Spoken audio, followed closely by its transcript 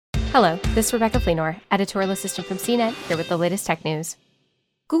Hello, this is Rebecca Fleenor, editorial assistant from CNET, here with the latest tech news.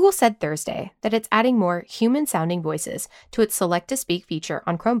 Google said Thursday that it's adding more human-sounding voices to its Select to Speak feature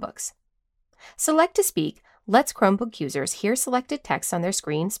on Chromebooks. Select to Speak lets Chromebook users hear selected text on their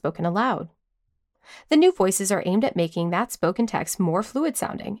screen spoken aloud. The new voices are aimed at making that spoken text more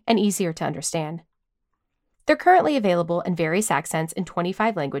fluid-sounding and easier to understand. They're currently available in various accents in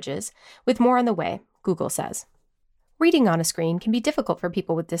 25 languages, with more on the way, Google says. Reading on a screen can be difficult for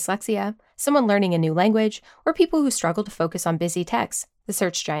people with dyslexia, someone learning a new language, or people who struggle to focus on busy text, the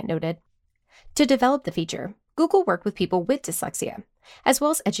search giant noted. To develop the feature, Google worked with people with dyslexia, as well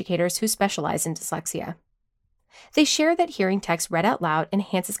as educators who specialize in dyslexia. They share that hearing text read out loud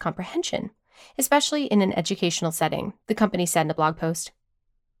enhances comprehension, especially in an educational setting, the company said in a blog post.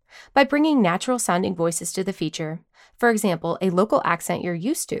 By bringing natural-sounding voices to the feature, for example, a local accent you're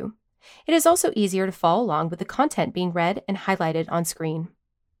used to, it is also easier to follow along with the content being read and highlighted on screen.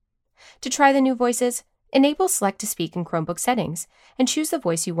 To try the new voices, enable Select to Speak in Chromebook settings and choose the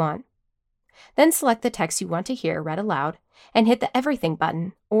voice you want. Then select the text you want to hear read aloud and hit the Everything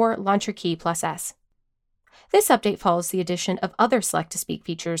button or Launcher key +S. This update follows the addition of other Select to Speak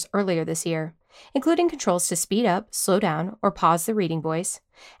features earlier this year, including controls to speed up, slow down, or pause the reading voice,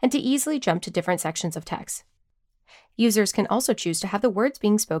 and to easily jump to different sections of text. Users can also choose to have the words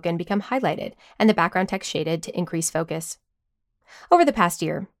being spoken become highlighted and the background text shaded to increase focus. Over the past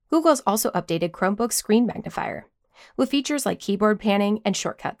year, Google has also updated Chromebook's Screen Magnifier, with features like keyboard panning and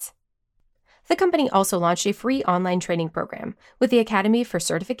shortcuts. The company also launched a free online training program with the Academy for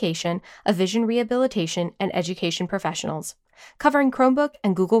Certification of Vision Rehabilitation and Education Professionals, covering Chromebook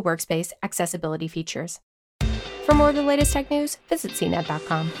and Google Workspace accessibility features. For more of the latest tech news, visit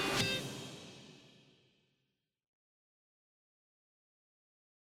cnet.com.